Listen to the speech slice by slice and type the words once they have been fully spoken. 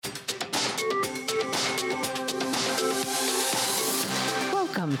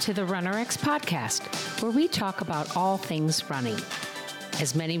to the RunnerX podcast, where we talk about all things running.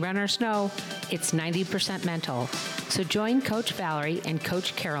 As many runners know, it's 90% mental. So join Coach Valerie and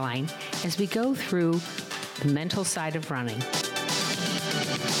Coach Caroline as we go through the mental side of running.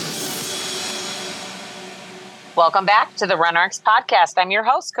 Welcome back to the RunnerX podcast. I'm your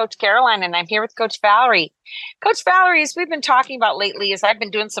host, Coach Caroline, and I'm here with Coach Valerie. Coach Valerie, as we've been talking about lately, is I've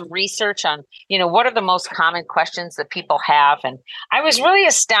been doing some research on, what are the most common questions that people have. And I was really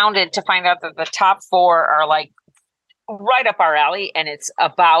astounded to find out that the top 4 are like right up our alley. And it's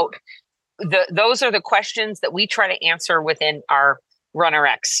about those are the questions that we try to answer within our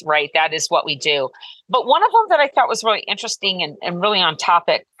RunnerX, right? That is what we do. But one of them that I thought was really interesting and really on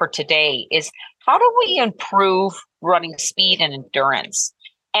topic for today is, how do we improve running speed and endurance?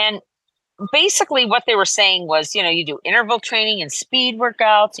 And basically what they were saying was, you do interval training and speed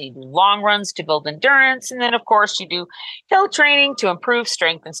workouts, and you do long runs to build endurance. And then of course you do hill training to improve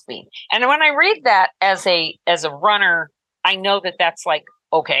strength and speed. And when I read that as a runner, I know that that's like,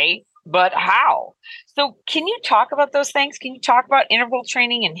 okay, but how? So can you talk about those things? Can you talk about interval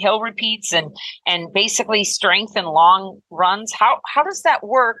training and hill repeats and basically strength and long runs? How does that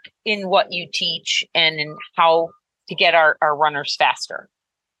work in what you teach and in how to get our runners faster?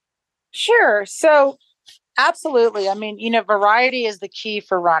 Sure. So absolutely. I mean, variety is the key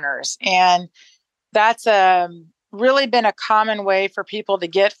for runners. And that's really been a common way for people to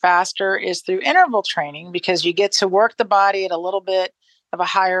get faster is through interval training, because you get to work the body at a little bit of a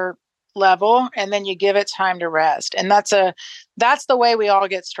higher level, and then you give it time to rest. And that's the way we all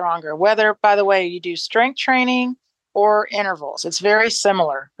get stronger, whether, by the way, you do strength training or intervals. It's very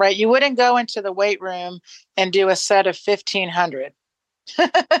similar, right? You wouldn't go into the weight room and do a set of 1,500.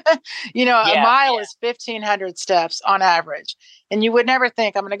 A mile is 1,500 steps on average. And you would never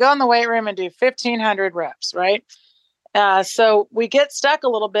think, I'm going to go in the weight room and do 1,500 reps, right? So we get stuck a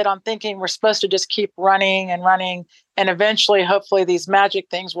little bit on thinking we're supposed to just keep running. And eventually, hopefully, these magic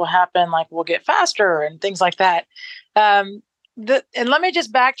things will happen, like we'll get faster and things like that. And let me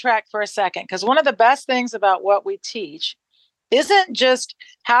just backtrack for a second, because one of the best things about what we teach isn't just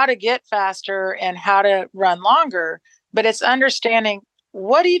how to get faster and how to run longer, but it's understanding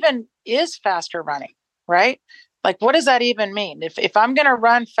what even is faster running, right? Like, what does that even mean? If I'm going to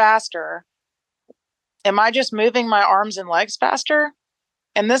run faster, am I just moving my arms and legs faster?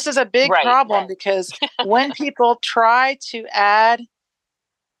 And this is a big problem because when people try to add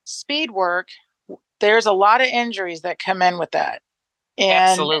speed work, there's a lot of injuries that come in with that. And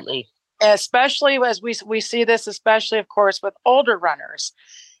absolutely. Especially as we see this, especially, of course, with older runners.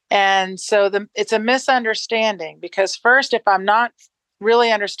 And so it's a misunderstanding, because first, if I'm not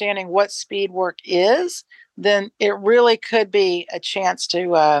really understanding what speed work is, then it really could be a chance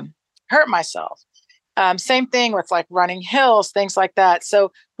to hurt myself. Same thing with like running hills, things like that.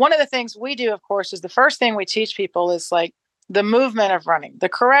 So one of the things we do, of course, is the first thing we teach people is like the movement of running, the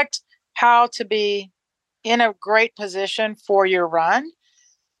correct how to be in a great position for your run.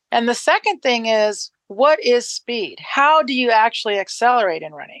 And the second thing is, what is speed? How do you actually accelerate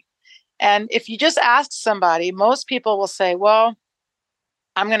in running? And if you just ask somebody, most people will say, well,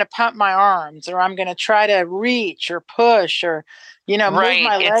 I'm going to pump my arms, or I'm going to try to reach or push, or, move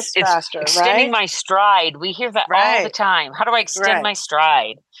my legs faster. Extending my stride. We hear that all the time. How do I extend my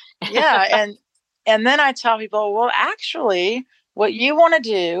stride? Yeah. And then I tell people, well, actually, what you want to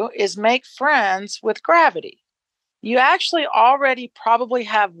do is make friends with gravity. You actually already probably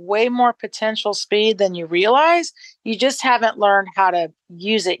have way more potential speed than you realize. You just haven't learned how to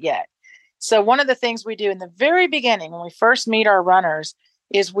use it yet. So one of the things we do in the very beginning, when we first meet our runners,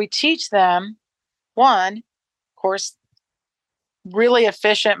 is we teach them, one, of course, really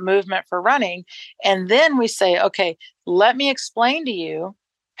efficient movement for running. And then we say, okay, let me explain to you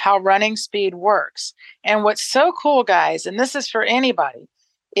how running speed works. And what's so cool, guys, and this is for anybody,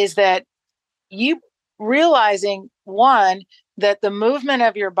 is that you realizing, one, that the movement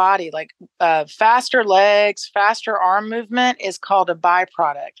of your body, like faster legs, faster arm movement, is called a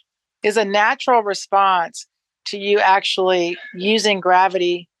byproduct, is a natural response to you actually using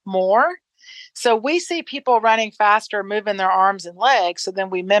gravity more. So we see people running faster, moving their arms and legs, so then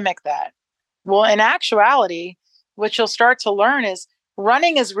we mimic that. Well, in actuality, what you'll start to learn is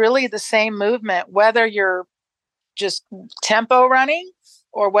running is really the same movement, whether you're just tempo running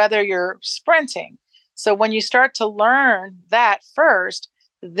or whether you're sprinting. So when you start to learn that first,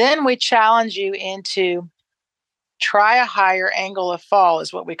 then we challenge you into try a higher angle of fall,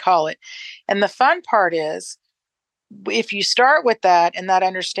 is what we call it. And the fun part is, if you start with that and that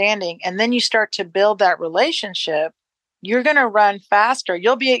understanding, and then you start to build that relationship, you're going to run faster.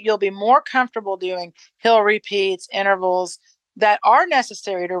 You'll be more comfortable doing hill repeats, intervals, that are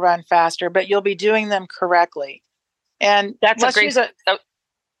necessary to run faster, but you'll be doing them correctly. And that's a great.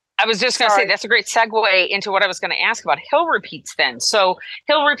 I was just going to say that's a great segue into what I was going to ask about hill repeats then. So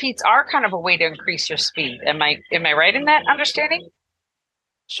hill repeats are kind of a way to increase your speed. Am I right in that understanding?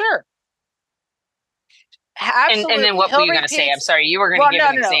 Sure. Absolutely. And then what were you going to say? I'm sorry, you were going to give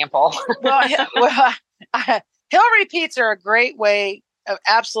an example. Hill repeats are a great way of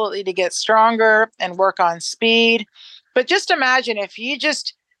absolutely to get stronger and work on speed. But just imagine if you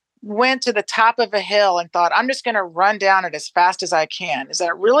just went to the top of a hill and thought, I'm just going to run down it as fast as I can. Is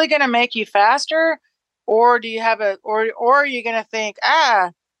that really going to make you faster? Or do you have or are you going to think,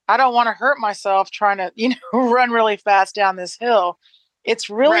 I don't want to hurt myself trying to, run really fast down this hill? It's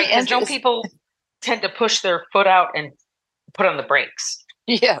really interesting. Don't people tend to push their foot out and put on the brakes?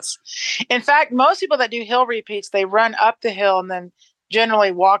 Yes. In fact, most people that do hill repeats, they run up the hill and then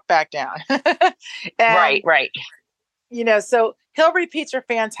generally walk back down. Right. So hill repeats are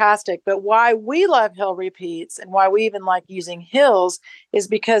fantastic, but why we love hill repeats and why we even like using hills is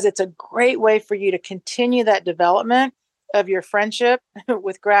because it's a great way for you to continue that development of your friendship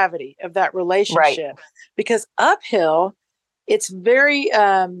with gravity, of that relationship. Right. Because uphill, it's very,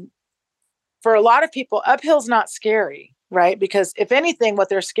 for a lot of people, uphill's not scary, right? Because if anything, what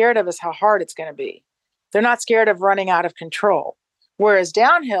they're scared of is how hard it's going to be. They're not scared of running out of control. Whereas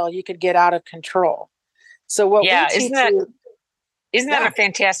downhill, you could get out of control. So what we teach isn't that a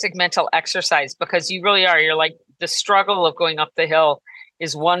fantastic mental exercise? Because you really are. You're like, the struggle of going up the hill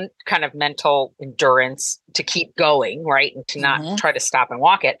is one kind of mental endurance to keep going, right? And to not try to stop and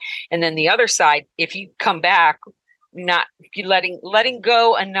walk it. And then the other side, if you come back, not letting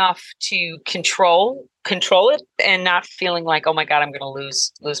go enough to control it and not feeling like, oh my God, I'm going to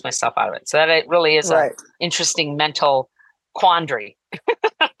lose myself out of it. So that it really is an interesting mental quandary.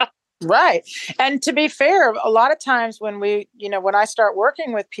 Right. And to be fair, a lot of times when when I start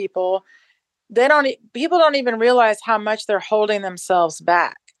working with people, people don't even realize how much they're holding themselves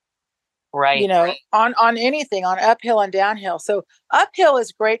back. Right. On anything, on uphill and downhill. So uphill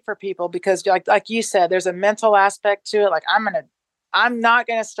is great for people because like you said, there's a mental aspect to it. Like I'm not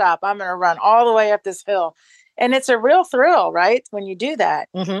going to stop. I'm going to run all the way up this hill. And it's a real thrill, right? When you do that.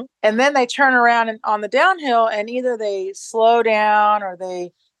 Mm-hmm. And then they turn around on the downhill and either they slow down or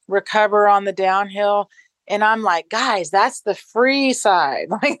they recover on the downhill. And I'm like, guys, that's the free side.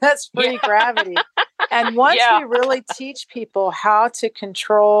 Like that's free gravity. And once we really teach people how to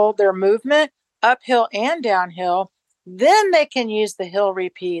control their movement uphill and downhill, then they can use the hill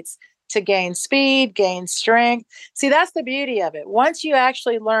repeats to gain speed, gain strength. See, that's the beauty of it. Once you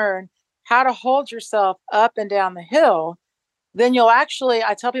actually learn how to hold yourself up and down the hill, then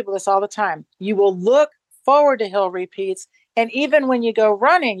I tell people this all the time, you will look forward to hill repeats. And even when you go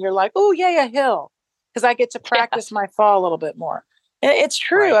running, you're like, oh, yeah, hill, because I get to practice my fall a little bit more. It's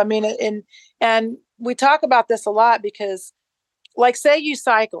true. Right. I mean, and we talk about this a lot because, like, say you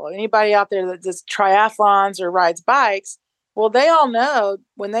cycle, anybody out there that does triathlons or rides bikes, well, they all know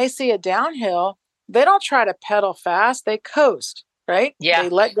when they see a downhill, they don't try to pedal fast, they coast, right? Yeah. They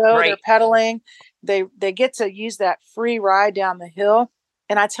let go, they're pedaling. They get to use that free ride down the hill.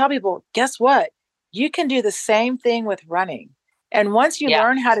 And I tell people, guess what? You can do the same thing with running. And once you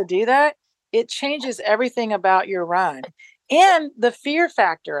learn how to do that, it changes everything about your run and the fear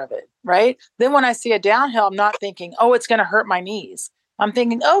factor of it, right? Then when I see a downhill, I'm not thinking, oh, it's going to hurt my knees. I'm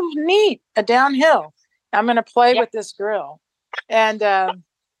thinking, oh, neat, a downhill. I'm going to play with this grill. And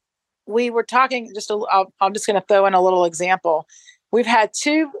we were talking, I'm just going to throw in a little example. We've had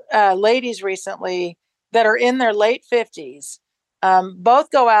two ladies recently that are in their late 50s, both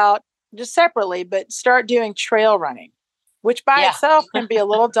go out just separately, but start doing trail running, which by itself can be a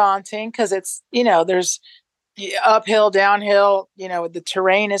little daunting because it's, there's uphill, downhill, the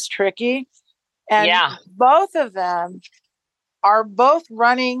terrain is tricky. And both of them are both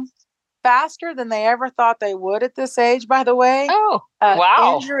running faster than they ever thought they would at this age, by the way. Oh,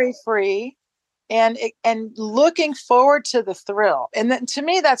 wow. Injury free and looking forward to the thrill. And then, to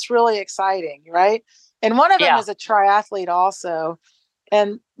me, that's really exciting, right? And one of them is a triathlete also.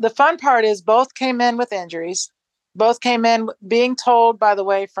 And the fun part is both came in with injuries, both came in being told, by the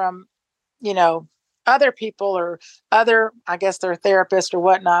way, from, other people or I guess their therapist or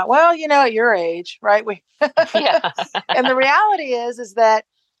whatnot. Well, at your age, right? And the reality is that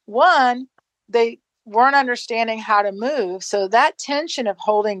one, they weren't understanding how to move. So that tension of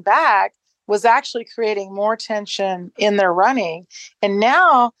holding back was actually creating more tension in their running. And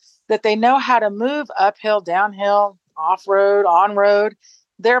now that they know how to move uphill, downhill, off-road, on-road,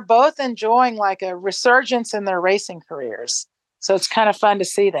 they're both enjoying like a resurgence in their racing careers. So it's kind of fun to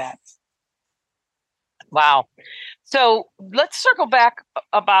see that. Wow. So let's circle back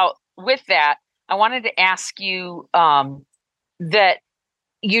about with that. I wanted to ask you that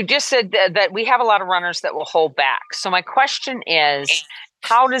you just said that we have a lot of runners that will hold back. So my question is,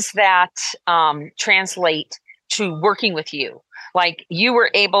 how does that translate to working with you? Like you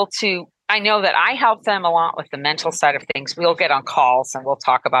were able to, I know that I help them a lot with the mental side of things. We'll get on calls and we'll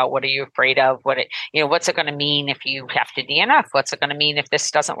talk about what are you afraid of? What's it going to mean if you have to DNF? What's it going to mean if this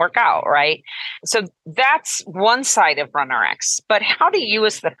doesn't work out? Right. So that's one side of RunRx. But how do you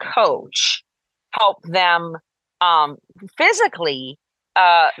as the coach help them physically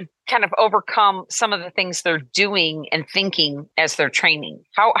kind of overcome some of the things they're doing and thinking as they're training?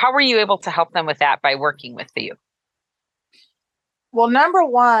 How were you able to help them with that by working with you? Well, number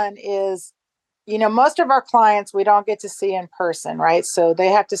one is, most of our clients we don't get to see in person, right? So they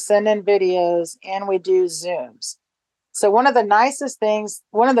have to send in videos and we do Zooms. So one of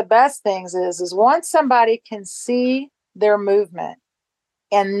the best things is once somebody can see their movement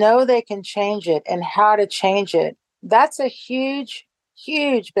and know they can change it and how to change it, that's a huge,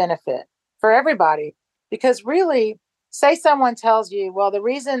 huge benefit for everybody. Because really, say someone tells you, well, the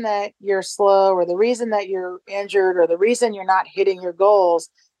reason that you're slow or the reason that you're injured or the reason you're not hitting your goals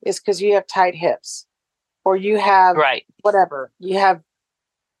is because you have tight hips or you have whatever, you have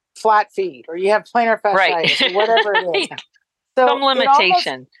flat feet or you have plantar fasciitis or whatever it is. So some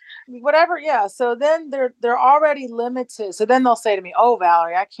limitation. Whatever, yeah. So then they're already limited. So then they'll say to me, "Oh,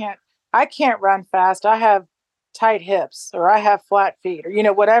 Valerie, I can't run fast. I have tight hips or I have flat feet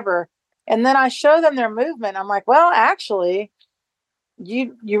or whatever." And then I show them their movement. I'm like, well, actually,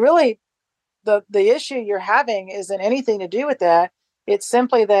 you really, the issue you're having isn't anything to do with that. It's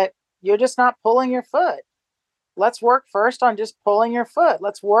simply that you're just not pulling your foot. Let's work first on just pulling your foot.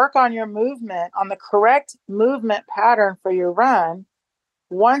 Let's work on your movement, on the correct movement pattern for your run.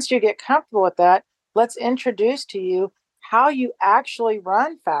 Once you get comfortable with that, let's introduce to you how you actually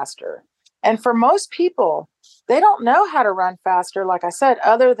run faster. And for most people, they don't know how to run faster, like I said,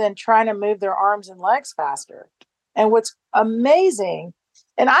 other than trying to move their arms and legs faster. And what's amazing,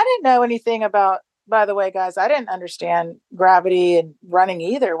 and I didn't know anything about, by the way, guys, I didn't understand gravity and running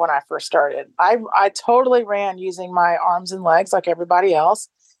either when I first started. I totally ran using my arms and legs like everybody else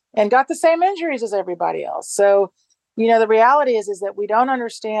and got the same injuries as everybody else. So, the reality is that we don't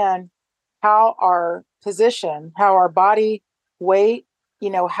understand how our position, how our body weight,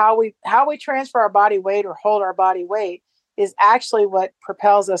 how we transfer our body weight or hold our body weight is actually what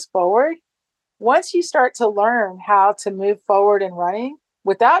propels us forward. Once you start to learn how to move forward in running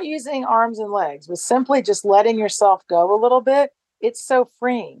without using arms and legs, with simply just letting yourself go a little bit, it's so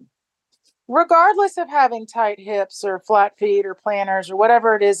freeing. Regardless of having tight hips or flat feet or planters or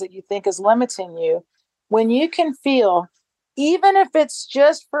whatever it is that you think is limiting you, when you can feel, even if it's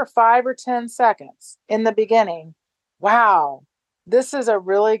just for 5 or 10 seconds in the beginning, wow, this is a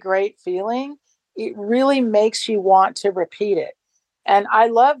really great feeling. It really makes you want to repeat it. And I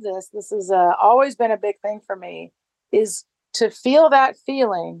love this. This has always been a big thing for me, is to feel that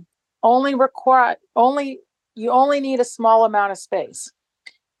feeling you only need a small amount of space.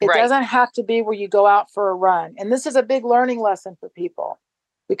 It doesn't have to be where you go out for a run. And this is a big learning lesson for people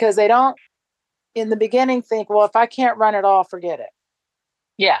because they don't, in the beginning, think, well, if I can't run at all, forget it.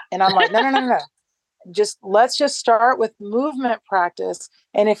 Yeah. And I'm like, no. Let's just start with movement practice.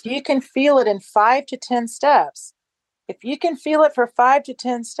 And if you can feel it in 5 to 10 steps, if you can feel it for 5 to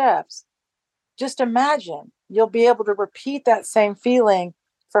 10 steps, just imagine you'll be able to repeat that same feeling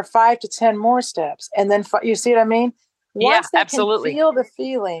for 5 to 10 more steps. And then you see what I mean? Once they absolutely. can feel the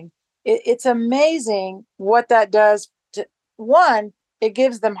feeling, it's amazing what that does. One, it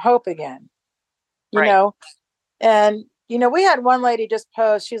gives them hope again, you know? And, we had one lady just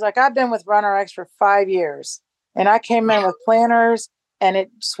post, she's like, I've been with RunRx for 5 years and I came in with planners and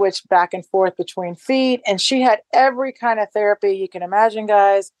it switched back and forth between feet. And she had every kind of therapy you can imagine,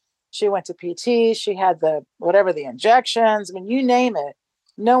 guys. She went to PT. She had the injections. I mean, you name it.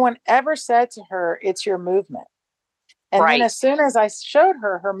 No one ever said to her, it's your movement. And then as soon as I showed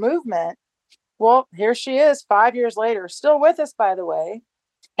her movement, well, here she is 5 years later, still with us, by the way.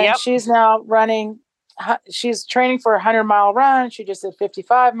 And she's now running. She's training for a 100-mile run. She just did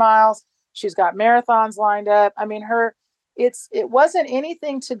 55 miles. She's got marathons lined up. I mean, it wasn't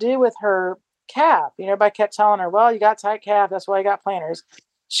anything to do with her calf. Everybody kept telling her, well, you got tight calf. That's why you got planters.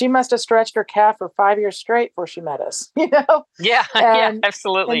 She must have stretched her calf for 5 years straight before she met us, Yeah, yeah,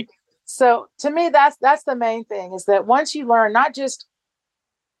 absolutely. So to me, that's the main thing, is that once you learn not just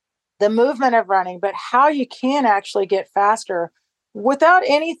the movement of running, but how you can actually get faster without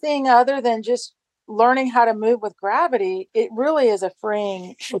anything other than just learning how to move with gravity, it really is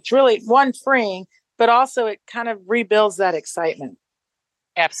it's really freeing, but also it kind of rebuilds that excitement.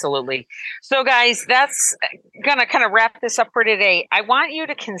 Absolutely. So guys, that's going to kind of wrap this up for today. I want you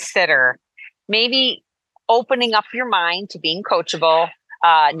to consider maybe opening up your mind to being coachable,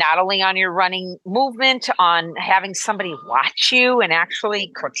 not only on your running movement, on having somebody watch you and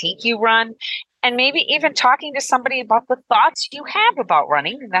actually critique you run, and maybe even talking to somebody about the thoughts you have about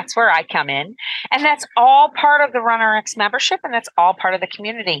running. And that's where I come in. And that's all part of the RunRx membership, and that's all part of the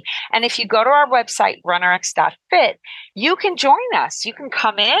community. And if you go to our website, runrx.fit, you can join us. You can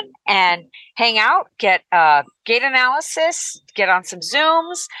come in and hang out, get gait analysis, get on some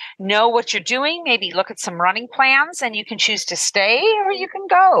Zooms, know what you're doing, maybe look at some running plans, and you can choose to stay or you can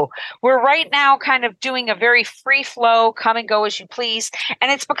go. We're right now kind of doing a very free flow, come and go as you please.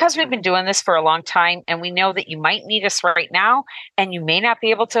 And it's because we've been doing this for a long time, and we know that you might need us right now, and you may not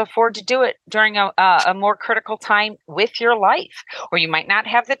be able to afford to do it during a more critical time with your life, or you might not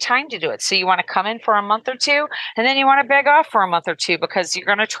have the time to do it. So you want to come in for a month or two, and then you want to beg off for a month or two because you're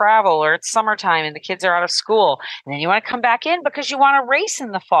going to travel, or it's summertime and the kids are out of school. And then you want to come back in because you want to race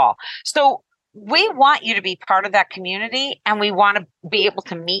in the fall. So we want you to be part of that community, and we want to be able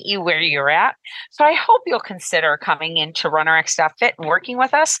to meet you where you're at. So I hope you'll consider coming into RunRx.fit and working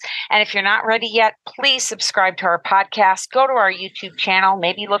with us. And if you're not ready yet, please subscribe to our podcast, go to our YouTube channel,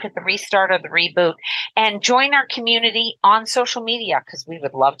 maybe look at the restart or the reboot, and join our community on social media because we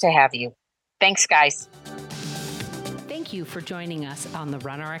would love to have you. Thanks, guys. Thank you for joining us on the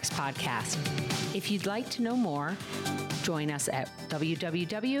RunRx podcast. If you'd like to know more, join us at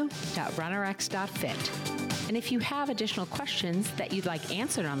www.runrx.fit. And if you have additional questions that you'd like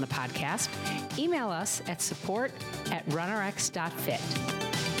answered on the podcast, email us at support@runrx.fit.